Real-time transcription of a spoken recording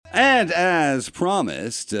And as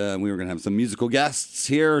promised, we were going to have some musical guests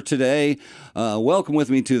here today. Welcome with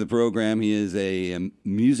me to the program. He is a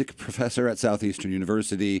music professor at Southeastern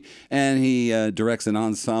University, and he directs an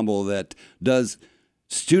ensemble that does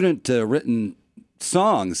student-written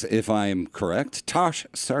songs, if I'm correct. Tosh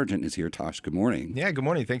Sargent is here. Tosh, good morning. Yeah, good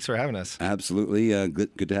morning. Thanks for having us. Absolutely.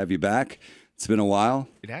 Good to have you back. It's been a while.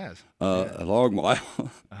 It has. A long while.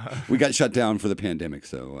 We got shut down for the pandemic,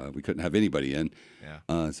 so we couldn't have anybody in.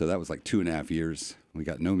 Yeah. So that was like 2.5 years. We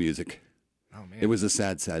got no music. Oh, man. It was a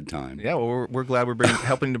sad, sad time. Yeah, well, we're glad we're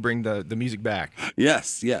helping to bring the music back.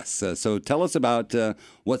 Yes. So tell us about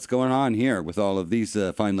what's going on here with all of these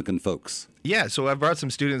fine-looking folks. Yeah, so I brought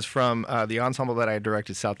some students from the ensemble that I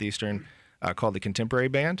direct at Southeastern called the Contemporary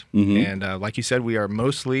Band. Mm-hmm. And like you said, we are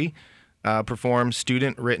mostly perform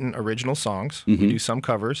student-written original songs. Mm-hmm. We do some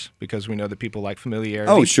covers because we know that people like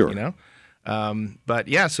familiarity. Oh, sure. You know? But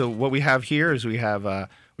yeah, so what we have here is we got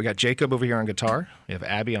Jacob over here on guitar. We have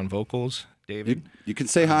Abby on vocals. David. You can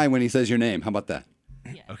say hi when he says your name. How about that?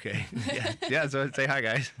 Yeah. Okay. Yeah. So say hi,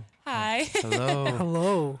 guys. Hi.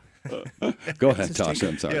 Hello. Go ahead, Tasha.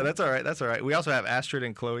 I'm sorry. Yeah, that's all right. We also have Astrid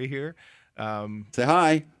and Chloe here. Say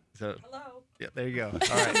hi. So Hello. yeah, there you go. All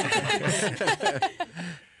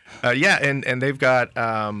right. Yeah, and they've got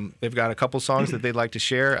a couple songs that they'd like to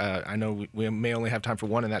share. I know we may only have time for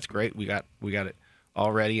one, and that's great. We got it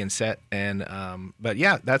all ready and set. And but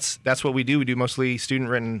yeah, that's what we do. We do mostly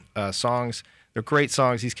student-written songs. They're great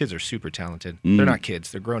songs. These kids are super talented. They're not kids.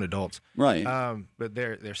 They're grown adults. Right. But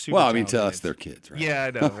they're super. Well, I mean, talented. to us, they're kids, right? Yeah,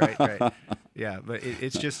 I know. Right. Yeah, but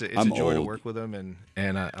it's just it's I'm a joy to old. work with them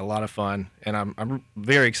and a lot of fun. And I'm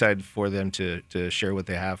very excited for them to share what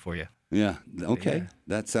they have for you. Yeah. Okay. Yeah.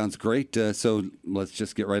 That sounds great. So let's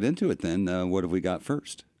just get right into it then. What have we got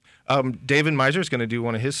first? David Meiser is going to do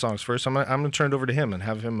one of his songs first. I'm going to turn it over to him and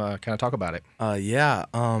have him kind of talk about it.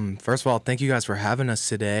 First of all, thank you guys for having us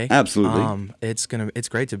today. Absolutely. It's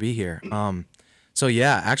great to be here. So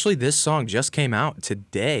yeah, actually this song just came out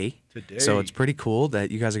today. So it's pretty cool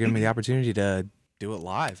that you guys are giving me the opportunity to do it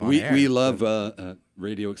live on air. We love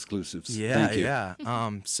radio exclusives. Yeah, Thank you. yeah.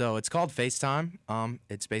 So it's called FaceTime.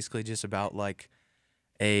 It's basically just about like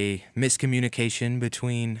a miscommunication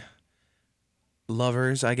between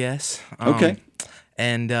lovers, I guess. Okay.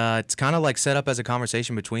 And it's kind of like set up as a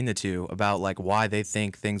conversation between the two about like why they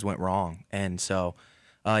think things went wrong. And so,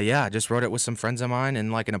 I just wrote it with some friends of mine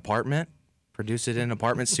in like an apartment, produced it in an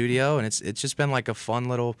apartment studio, and it's just been like a fun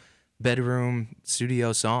little bedroom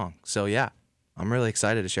studio song. So yeah, I'm really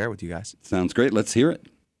excited to share it with you guys. Sounds great. Let's hear it.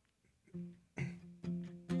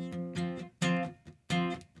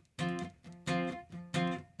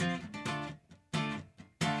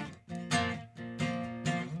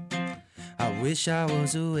 I wish I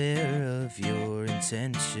was aware of your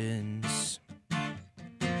intentions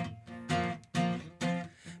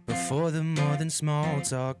before the more than small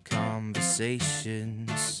talk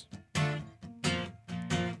conversations.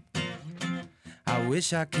 I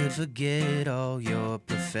wish I could forget all your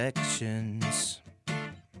perfections,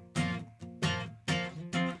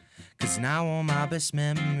 'cause now all my best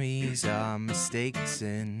memories are mistakes,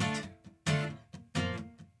 and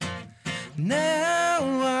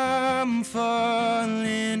now I'm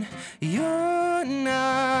falling, you're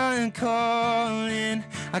not calling.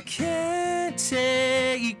 I can't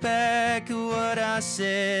take back what I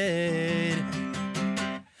said.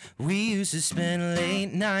 We used to spend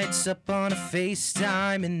late nights up on a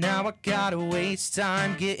FaceTime, and now I gotta waste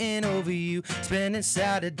time getting over you. Spending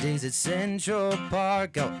Saturdays at Central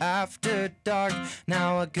Park out after dark.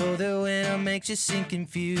 Now I go there when I'm anxious and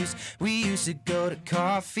confused. We used to go to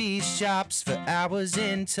coffee shops for hours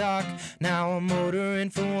and talk. Now I'm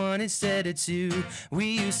ordering for one instead of two. We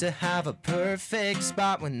used to have a perfect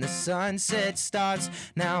spot when the sunset starts.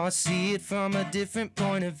 Now I see it from a different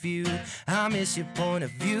point of view. I miss your point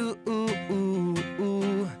of view.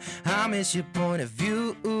 I miss your point of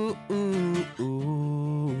view.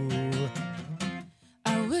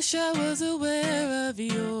 I wish I was aware of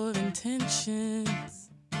your intentions.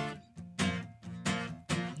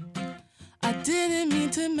 I didn't mean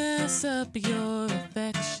to mess up your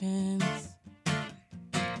affections.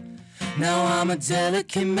 Now I'm a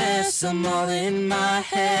delicate mess, I'm all in my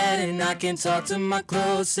head, and I can't talk to my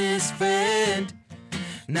closest friend.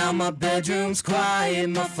 Now my bedroom's quiet,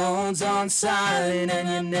 my phone's on silent, and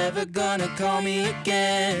you're never gonna call me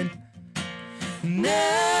again.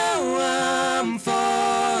 Now I'm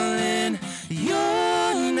falling,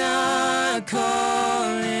 you're not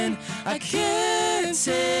calling. I can't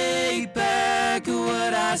take back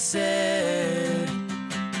what I said.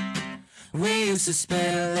 We used to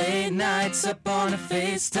spend late nights up on a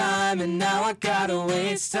FaceTime, and now I gotta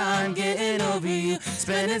waste time getting over you.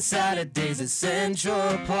 Spending Saturdays at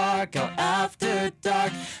Central Park out after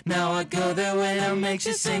dark. Now I go there when it makes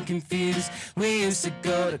you seem confused. We used to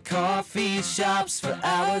go to coffee shops for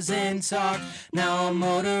hours and talk. Now I'm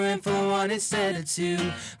ordering for one instead of two.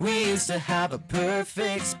 We used to have a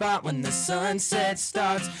perfect spot when the sunset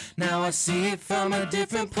starts. Now I see it from a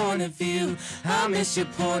different point of view. I miss your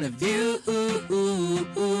point of view. Ooh, ooh,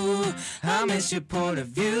 ooh. I miss your point of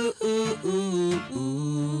view. Ooh, ooh,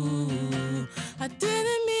 ooh. I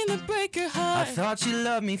didn't mean to break your I heart. thought you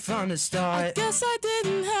loved me from the I start. guess I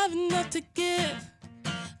didn't have enough to give.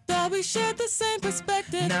 Thought we shared the same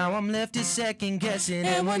perspective. Now I'm left to second guessing,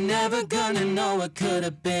 and we're never gonna know what could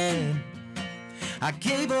have been. I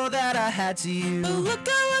gave all that I had to you. But look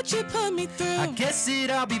at what you put me through. I guess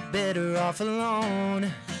that I'll be better off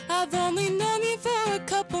alone. I've only known you for a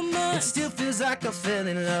couple It months. still feels like I fell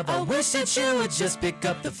in love. I wish that you would just pick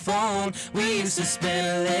up the phone. We used to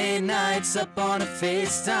spend late nights up on a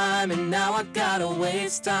FaceTime, and now I gotta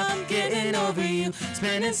waste time getting over you.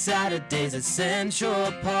 Spending Saturdays at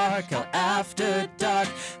Central Park out after dark.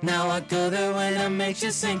 Now I go there when it makes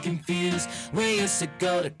you seem confused. We used to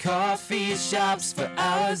go to coffee shops for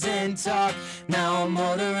hours and talk. Now I'm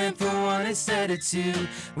ordering for one instead of two.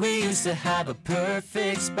 We used to have a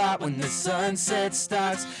perfect spot when the sunset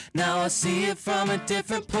starts. Now I see it from a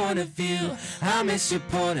different point of view. I miss your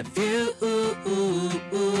point of view. Ooh, ooh,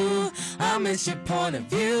 ooh. I miss your point of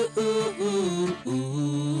view. Ooh, ooh,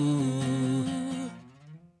 ooh.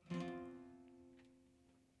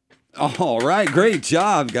 All right, great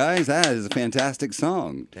job, guys. That is a fantastic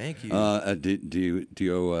song. Thank you. Do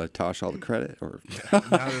you owe Tosh all the credit, or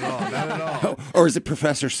Not at all. Not at all. or is it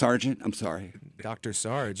Professor Sargent? I'm sorry, Dr.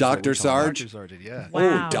 Sarge. Dr. is what we call him. Sarge. Dr. Sergeant, yeah.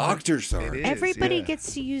 Wow. Oh, Doctor Sarge. It is, Everybody yeah.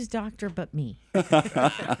 gets to use doctor but me.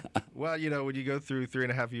 Well, you know, when you go through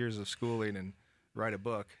 3.5 years of schooling and write a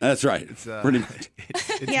book, That's right. it's Pretty much.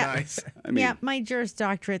 it's Yeah. nice. I mean, Yeah, my Juris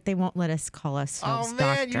Doctorate, they won't let us call ourselves Oh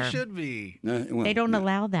man, doctor. you should be. well, They don't yeah.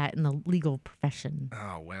 allow that in the legal profession.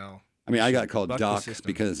 Oh well. I mean, I got called Buck the Doc system.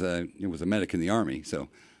 because it was a medic in the army. So,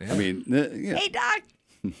 I Yeah. mean, yeah. Hey,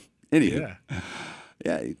 doc! Anywho, Yeah.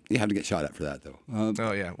 yeah, you have to get shot at for that, though.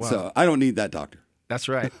 Oh yeah. Well, So I don't need that doctor. that's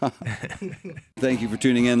right. Thank you for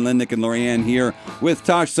tuning in. Lynn, Nick, and Lorianne here with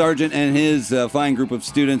Tosh Sargent and his fine group of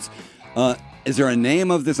students. Is there a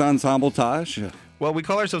name of this ensemble, Tosh? Well, we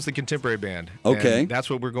call ourselves the Contemporary Band. Okay. And that's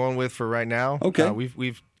what we're going with for right now. Okay.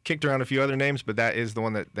 We've kicked around a few other names, but that is the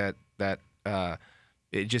one that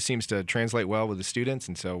it just seems to translate well with the students,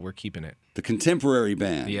 and so we're keeping it. The Contemporary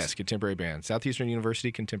Band. Yes, Contemporary Band, Southeastern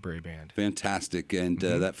University Contemporary Band. Fantastic. And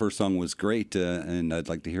that first song was great. And I'd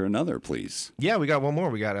like to hear another, please. Yeah, we got one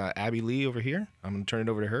more. We got Abby Lee over here. I'm gonna turn it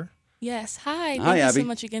over to her. Yes, hi. Hi, Thank you Abby. so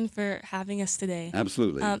much again for having us today.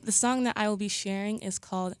 Absolutely. The song that I will be sharing is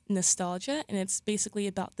called Nostalgia, and it's basically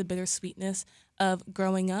about the bittersweetness of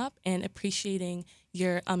growing up and appreciating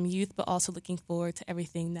your youth, but also looking forward to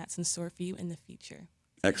everything that's in store for you in the future.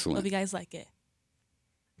 Excellent. Hope you guys like it.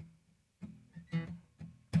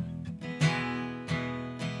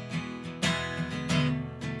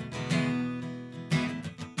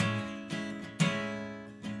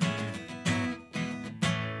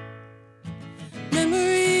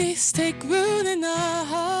 Memories take root in our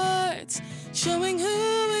hearts, showing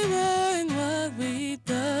who we were and what we've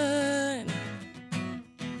done.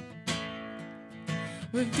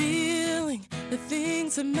 Revealing the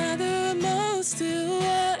things that matter most to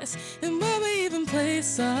us, and where we even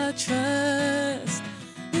place our trust.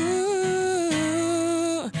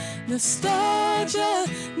 Ooh, nostalgia,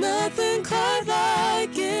 nothing quite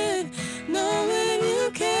like it. Knowing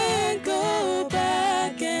you can't go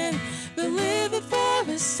back and believe it for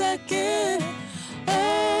a second.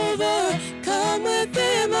 Overcome with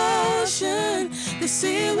emotion to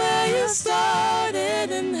see where you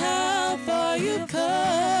started and how far you've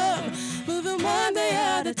come, moving one day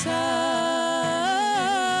at a time.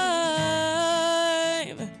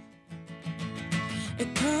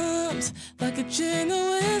 It comes like a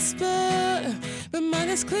gentle whisper,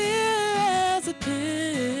 remind us clear as a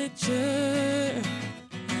picture.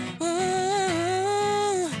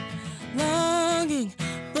 Oh, longing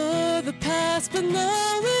for the past, but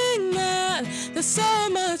knowing that there's so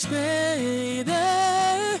much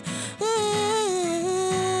greater.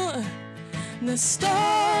 Ooh,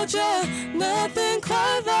 nostalgia, nothing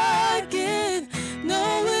quite like it.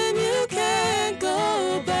 Knowing you can't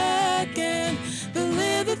go back and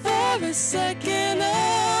believe it for a second.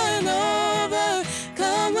 On over,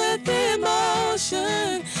 come with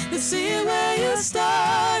emotion to see where you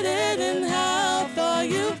started and how far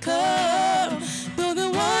you've come,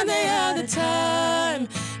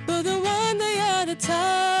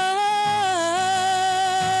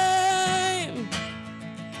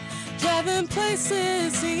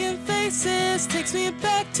 places, seeing faces, takes me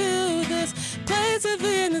back to this place of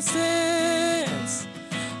innocence.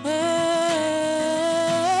 Oh,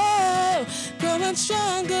 growing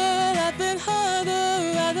stronger, laughing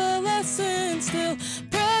harder, adolescence still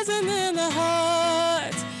present in the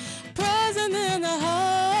heart, present in the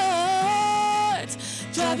heart.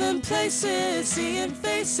 Driving places, seeing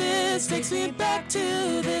faces, takes me back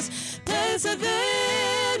to this place of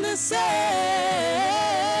innocence.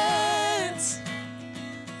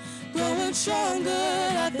 Growing stronger,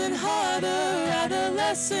 laughing harder,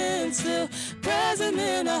 adolescence still present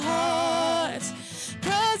in the heart,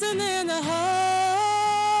 present in the heart.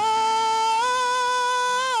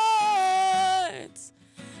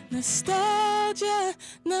 Nostalgia,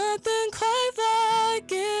 nothing quite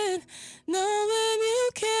like it, knowing you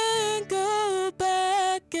can't go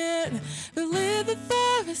back and relive it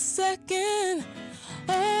for a second.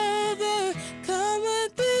 Overcome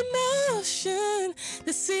with emotion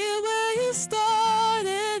to see where you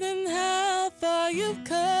started and how far you've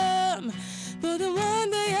come, but one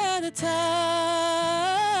day at a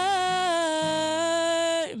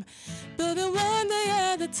time, but one day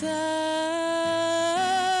at a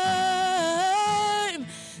time,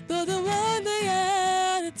 but one day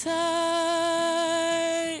at a time.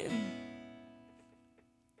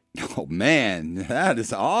 Oh man, that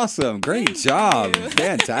is awesome! Great job,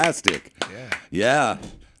 fantastic. Yeah,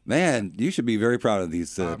 man, you should be very proud of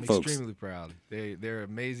these I'm folks. extremely proud. They're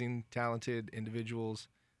amazing, talented individuals,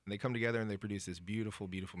 and they come together and they produce this beautiful,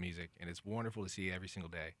 beautiful music, and it's wonderful to see every single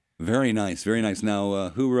day. Very nice, very nice. Now,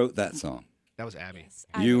 who wrote that song? That was Abby.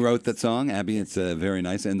 You wrote that song, Abby. It's very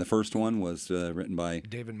nice. And the first one was written by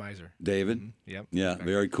David Miser. David. Yep. Yeah,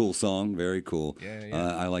 very cool song. Very cool.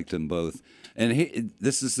 Yeah. I liked them both. And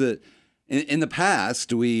this is in the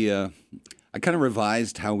past, I kind of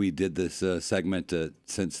revised how we did this segment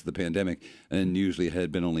since the pandemic, and usually it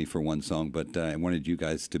had been only for one song, but I wanted you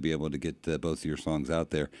guys to be able to get both of your songs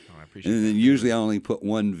out there. Oh, I appreciate And then that. usually I only put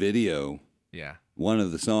one video, Yeah. one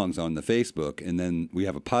of the songs on the Facebook, and then we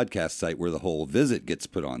have a podcast site where the whole visit gets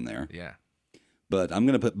put on there. Yeah. But I'm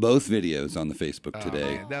going to put both videos on the Facebook Oh,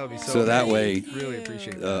 today. man, that would be So that way, really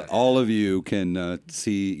appreciate that. all of you can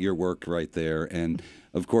see your work right there. And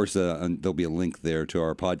of course, there'll be a link there to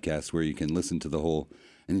our podcast where you can listen to the whole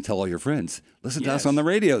and tell all your friends. Listen to us Yes. on the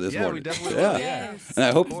radio this Yeah, we morning. definitely yeah. will. Yeah. And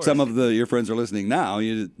I hope course. some of your friends are listening now.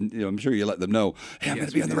 You know, I'm sure you let them know, hey, I'm going Yes,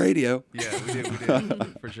 to be we on the do. radio. Yeah, we did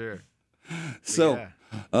for sure. So,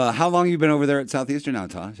 how long have you been over there at Southeastern now,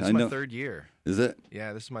 Tosh? This is my third year. Is it?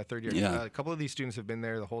 Yeah, this is my third year. Yeah. A couple of these students have been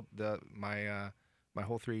there my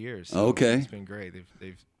whole 3 years. So Okay. It's been great.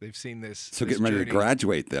 They've seen this. So this getting ready to journey.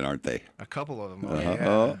 graduate then, aren't they? A couple of them.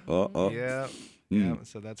 Yeah. Yeah.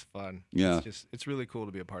 So that's fun. Yeah. It's really cool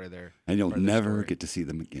to be a part of their. And you'll part of their never story. get to see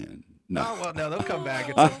them again. No. Oh well, no, they'll come back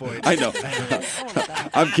at some point. I know.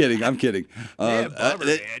 I'm kidding. I'm kidding. Bummer,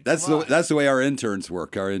 man. That's Come the on. way our interns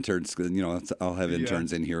work. Our interns, I'll have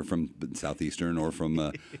interns in here from Southeastern or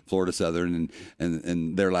from Florida Southern,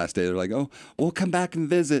 and their last day they're like, "Oh, we'll come back and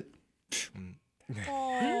visit."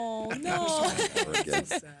 Oh, no. Never again.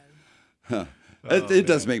 It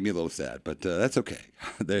does make me a little sad, but that's okay.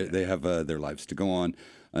 They have their lives to go on,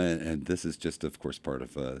 and this is just, of course, part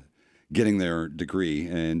of getting their degree.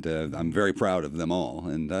 And I'm very proud of them all,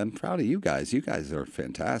 and I'm proud of you guys. You guys are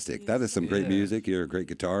fantastic. That is some great music. You're a great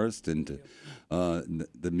guitarist, and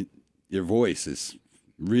your voice is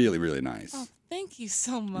really, really nice. Oh, thank you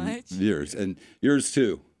so much. Yours and yours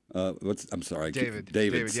too. I'm sorry, David.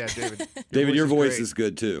 David's. David. Yeah, David. David, your voice great. is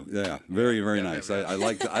good too. Yeah, very, very Yeah, nice. yeah. I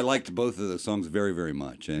liked both of those songs very, very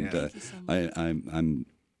much, and Yeah. Thank you so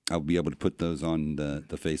I'll be able to put those on the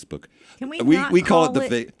Facebook. Can we We- not we call it call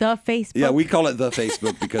the it the Facebook? Yeah, we call it the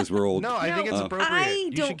Facebook because we're old. No, I think it's appropriate. I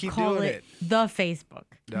You don't should keep call doing it the Facebook.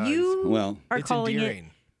 No, You Well, are it's calling endearing.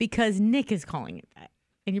 it because Nick is calling it that,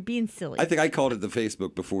 and you're being silly. I think I called it the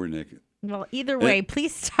Facebook before Nick, well, either way,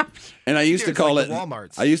 please stop. and I used Here, to it's call like it the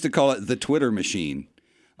Walmarts. I used to call it the Twitter machine.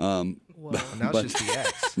 Now but- it's just the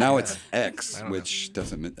X. Now Yeah. it's X, I don't which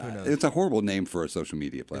doesn't. knows? It's a horrible name for a social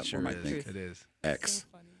media It platform. sure I is. think It is. X.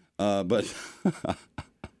 funny. But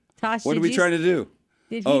Tosh, what are did we you- trying to do?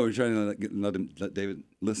 Did Oh, he- we're trying to let David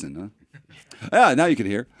listen, huh? Yeah, now you can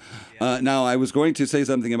hear. Now, I was going to say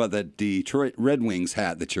something about that Detroit Red Wings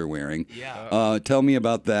hat that you're wearing. Yeah. Tell me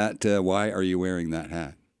about that. Why are you wearing that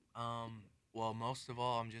hat? Well, most of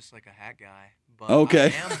all, I'm just like a hat guy. But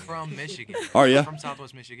Okay. I am from Michigan. Are ya? I'm from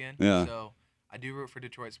Southwest Michigan. Yeah. So I do root for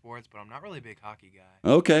Detroit sports, but I'm not really a big hockey guy.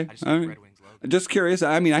 Okay. I just All like right. Red Wings logo. Just curious.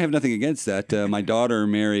 I mean, I have nothing against that. My daughter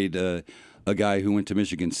married a guy who went to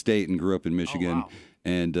Michigan State and grew up in Michigan, wow.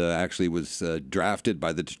 and actually was drafted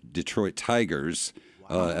by the Detroit Tigers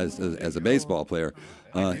as a baseball player.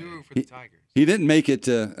 I do root for the Tigers. He didn't make it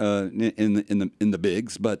in the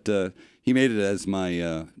bigs, but he made it as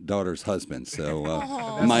my daughter's husband. So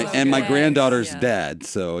my granddaughter's dad.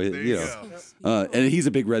 So and he's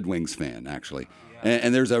a big Red Wings fan actually.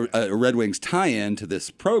 And there's a Red Wings tie-in to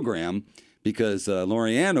this program because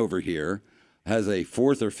Lorianne over here has a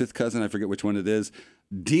fourth or fifth cousin, I forget which one it is,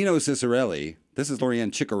 Dino Cicerelli. This is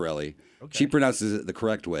Lorianne Ciccarelli. Okay. She pronounces it the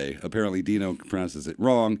correct way. Apparently Dino pronounces it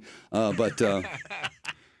wrong, but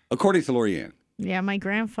according to Lorianne. Yeah, my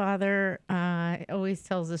grandfather always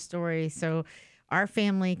tells a story. So our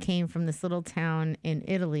family came from this little town in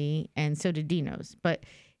Italy, and so did Dino's. But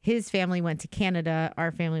his family went to Canada.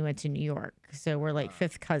 Our family went to New York. So we're like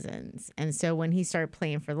fifth cousins. And so when he started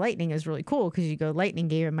playing for Lightning, it was really cool because you go Lightning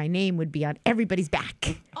game and my name would be on everybody's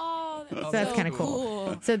back. Oh, So that's kind of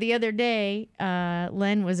cool. So the other day,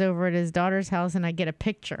 Len was over at his daughter's house and I get a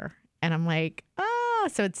picture. And I'm like, oh,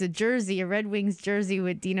 so it's a jersey, a Red Wings jersey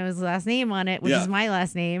with Dino's last name on it, which is my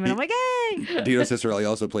last name. And I'm like, hey. Dino Cicerelli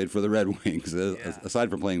also played for the Red Wings, aside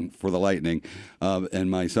from playing for the Lightning. And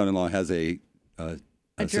my son-in-law has a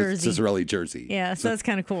jersey. Cicerelli jersey. Yeah, so that's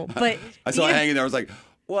kind of cool. But I saw it hanging there. I was like,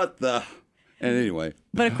 what the? And anyway.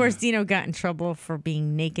 But of course, Dino got in trouble for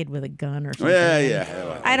being naked with a gun or something.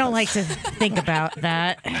 Yeah. I don't like to think about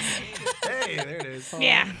that. Hey, there it is.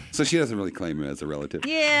 Yeah. So she doesn't really claim him as a relative.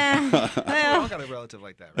 Yeah. We all Well, got a relative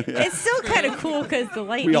like that, right? it's still kind of cool because the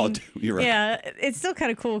Lightning. We all do. You're right. Yeah, it's still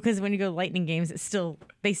kind of cool because when you go to Lightning games,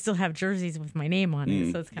 they still have jerseys with my name on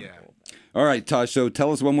it, so it's kind of cool. All right, Tosh. So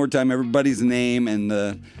tell us one more time everybody's name and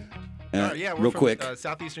We're real from, quick.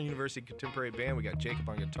 Southeastern University Contemporary Band. We got Jacob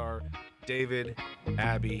on guitar, David,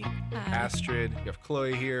 Abby, Astrid. We have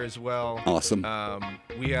Chloe here as well. Awesome.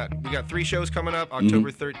 We got 3 shows coming up.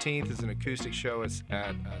 October 13th is an acoustic show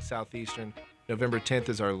at Southeastern. November 10th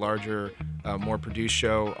is our larger, more produced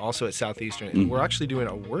show, also at Southeastern. And we're actually doing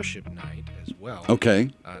a worship night as well. Okay.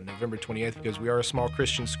 November 28th, because we are a small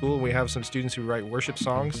Christian school. We have some students who write worship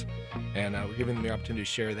songs, and we're giving them the opportunity to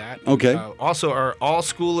share that. Okay. Also, our All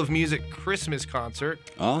School of Music Christmas concert,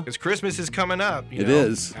 because Christmas is coming up. It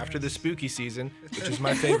is. After the spooky season, which is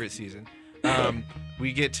my favorite season.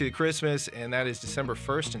 We get to Christmas, and that is December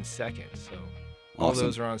 1st and 2nd. So all Awesome.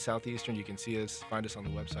 those are on Southeastern. You can see us, find us on the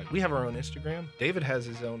website. We have our own Instagram. David has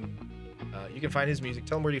his own. You can find his music.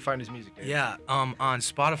 Tell him where do you find his music, David? Yeah, on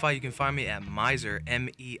Spotify you can find me at Miser,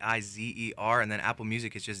 Meizer, and then Apple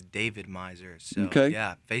Music is just David Miser. So Okay.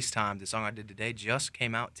 yeah, FaceTime, the song I did today just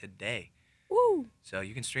came out today. Woo. So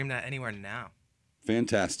you can stream that anywhere now.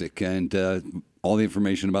 Fantastic. And all the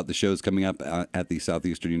information about the shows coming up at the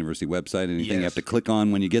Southeastern University website. Anything you have to click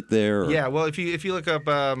on when you get there? Or? Yeah, well, if you look up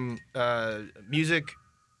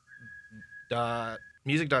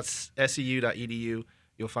music.seu.edu,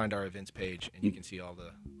 you'll find our events page, and you can see all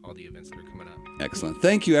the events that are coming up. Excellent.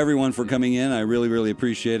 Thank you, everyone, for coming in. I really, really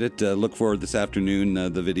appreciate it. Look forward this afternoon,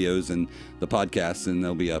 the videos and the podcasts, and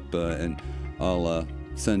they'll be up. And I'll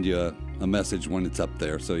send you a message when it's up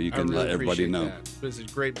there so you can let everybody know. That. This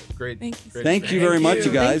is great. Thank you very much,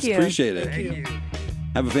 you guys. Thank you. Appreciate it. Thank you.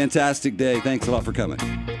 Have a fantastic day. Thanks a lot for coming.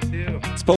 You too. It's